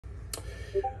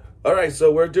All right,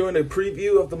 so we're doing a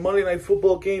preview of the Monday Night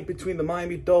Football game between the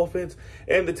Miami Dolphins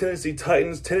and the Tennessee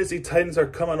Titans. Tennessee Titans are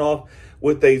coming off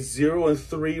with a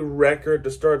 0-3 record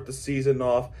to start the season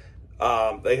off.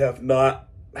 They have not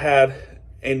had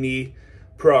any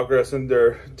progress in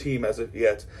their team as of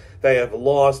yet. They have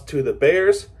lost to the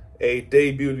Bears, a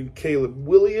debuting Caleb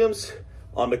Williams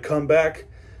on the comeback.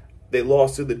 They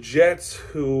lost to the Jets,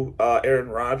 who Aaron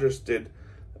Rodgers did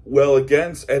well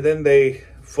against, and then they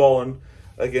fallen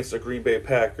against the Green Bay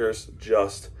Packers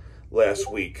just last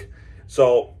week.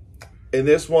 So, in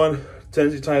this one,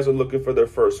 Tennessee Titans are looking for their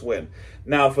first win.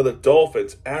 Now, for the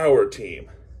Dolphins, our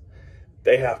team,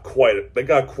 they got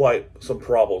quite some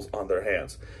problems on their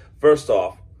hands. First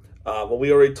off, what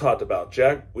we already talked about,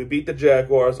 we beat the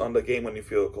Jaguars on the game-winning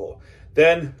field goal.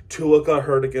 Then Tua got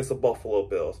hurt against the Buffalo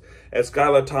Bills, and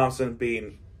Skylar Thompson,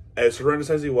 being as horrendous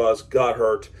as he was, got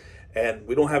hurt, and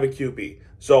we don't have a QB.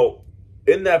 So,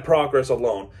 in that progress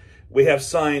alone, we have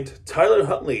signed Tyler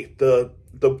Huntley, the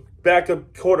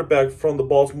backup quarterback from the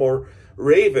Baltimore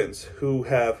Ravens, who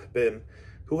has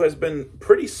been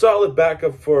pretty solid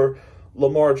backup for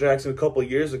Lamar Jackson a couple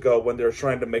of years ago when they were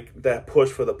trying to make that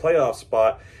push for the playoff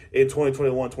spot in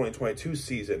 2021-2022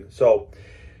 season. So,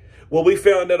 what we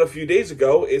found out a few days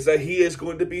ago is that he is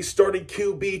going to be starting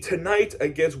QB tonight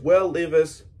against Will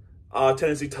Levis,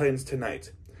 Tennessee Titans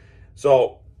tonight.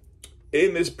 So,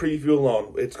 in this preview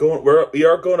alone, we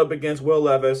are going up against Will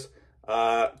Levis.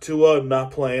 Tua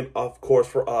not playing, of course,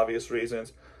 for obvious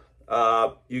reasons.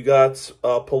 You got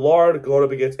Pollard going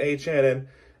up against A. Shannon,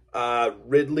 Calvin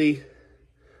Ridley,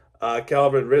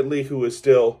 who is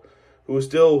still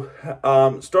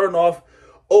starting off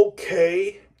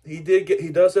okay. He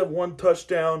does have one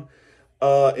touchdown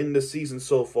in the season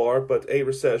so far, but 8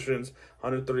 receptions,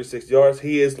 136 yards.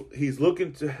 He's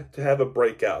looking to have a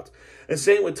breakout. And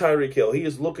same with Tyreek Hill. He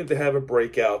is looking to have a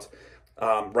breakout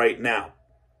right now.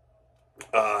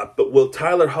 But will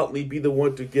Tyler Huntley be the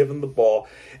one to give him the ball?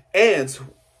 And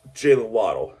Jalen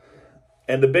Waddle.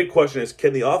 And the big question is,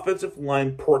 can the offensive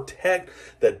line protect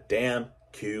the damn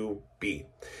QB?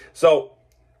 So,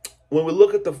 when we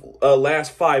look at the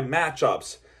last 5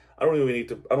 matchups, I don't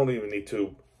even need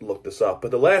to look this up.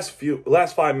 But the last 5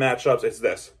 matchups is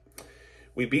this: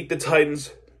 we beat the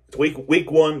Titans week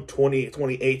 1,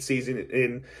 2028 season.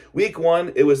 In week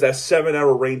 1, it was that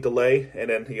 7-hour rain delay, and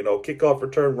then kickoff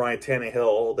return, Ryan Tannehill,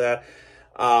 all that.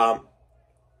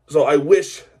 So I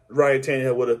wish Ryan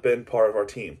Tannehill would have been part of our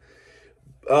team.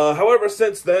 However,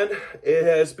 since then it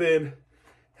has been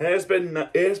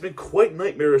quite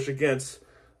nightmarish against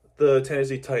the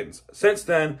Tennessee Titans. Since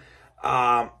then,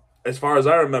 as far as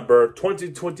I remember,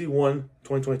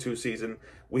 2021-2022 season,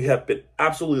 we have been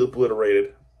absolutely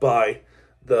obliterated by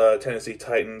the Tennessee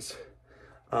Titans.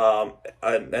 And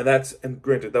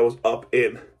granted, that was up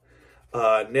in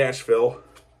Nashville.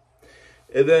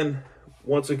 And then,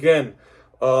 once again,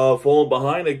 falling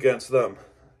behind against them.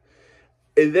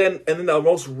 And then our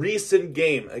most recent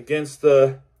game against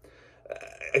the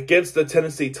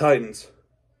Tennessee Titans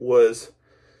was,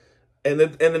 and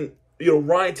then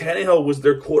Ryan Tannehill was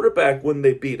their quarterback when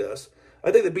they beat us.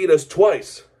 I think they beat us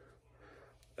twice.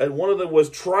 And one of them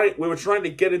was we were trying to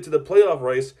get into the playoff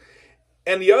race,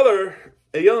 and the other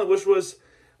which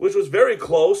was very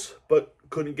close but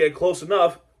couldn't get close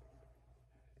enough.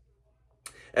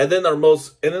 And then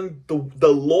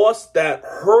the loss that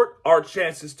hurt our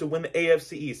chances to win the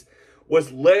AFC East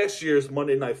was last year's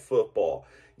Monday Night Football.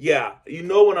 Yeah, you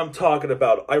know what I'm talking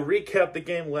about. I recapped the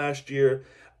game last year.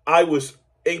 I was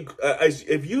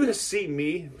if you have seen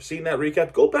that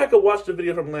recap, go back and watch the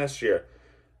video from last year.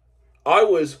 I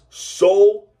was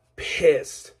so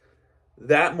pissed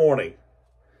that morning,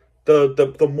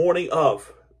 the morning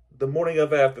of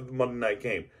after the Monday night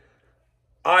game.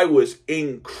 I was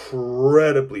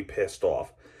incredibly pissed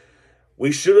off.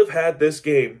 We should have had this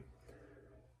game.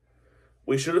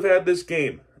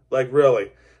 Like,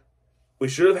 really. We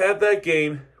should have had that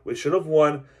game. We should have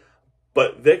won.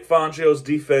 But Vic Fangio's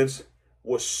defense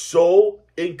was so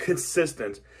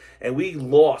inconsistent, and we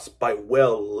lost by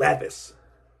Will Levis.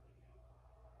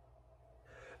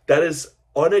 That is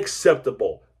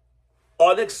unacceptable.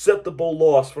 Unacceptable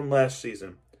loss from last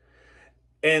season.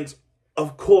 And,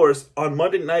 of course, on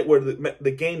Monday night where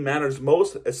the game matters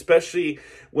most, especially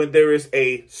when there is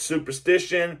a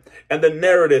superstition and the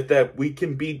narrative that we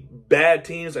can beat bad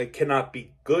teams and cannot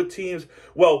beat good teams.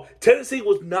 Well, Tennessee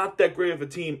was not that great of a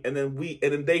team, and then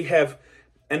they have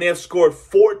scored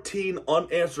 14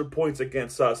 unanswered points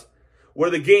against us,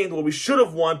 where we should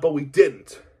have won, but we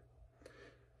didn't.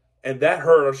 And that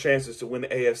hurt our chances to win the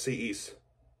AFC East.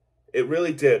 It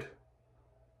really did.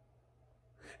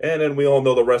 And then we all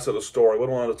know the rest of the story. We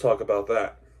don't want to talk about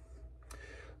that.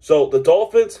 So the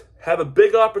Dolphins have a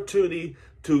big opportunity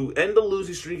to end the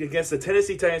losing streak against the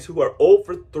Tennessee Titans, who are 0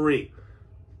 for 3.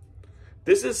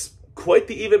 This is quite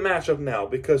the even matchup now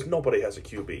because nobody has a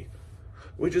QB.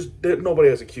 Nobody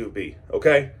has a QB,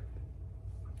 okay?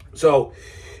 So,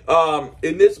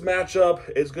 in this matchup,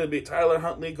 it's going to be Tyler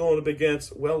Huntley going up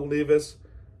against Will Levis.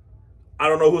 I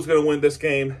don't know who's going to win this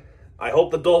game. I hope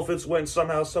the Dolphins win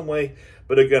somehow, some way.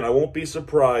 But again, I won't be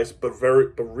surprised, but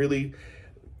really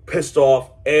pissed off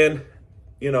and,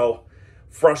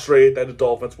 frustrated that the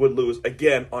Dolphins would lose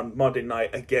again on Monday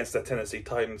night against the Tennessee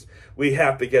Titans. We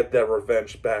have to get that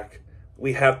revenge back.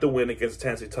 We have to win against the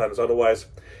Tennessee Titans. Otherwise,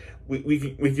 we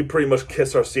can pretty much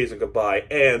kiss our season goodbye.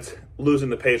 And losing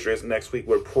the Patriots next week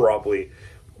would probably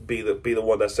be the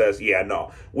one that says, yeah,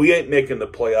 no, we ain't making the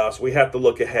playoffs. We have to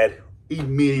look ahead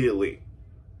immediately.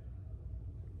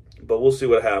 But we'll see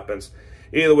what happens.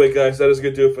 Either way, guys, that is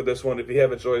going to do it for this one. If you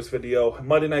have enjoyed this video,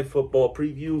 Monday Night Football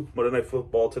preview, Monday Night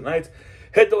Football tonight.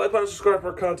 Hit the like button and subscribe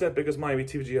for more content because Miami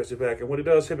TVG has your back. And when it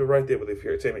does, hit it right there with the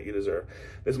entertainment you deserve.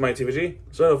 This is Miami TVG.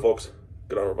 So, folks,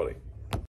 good on everybody.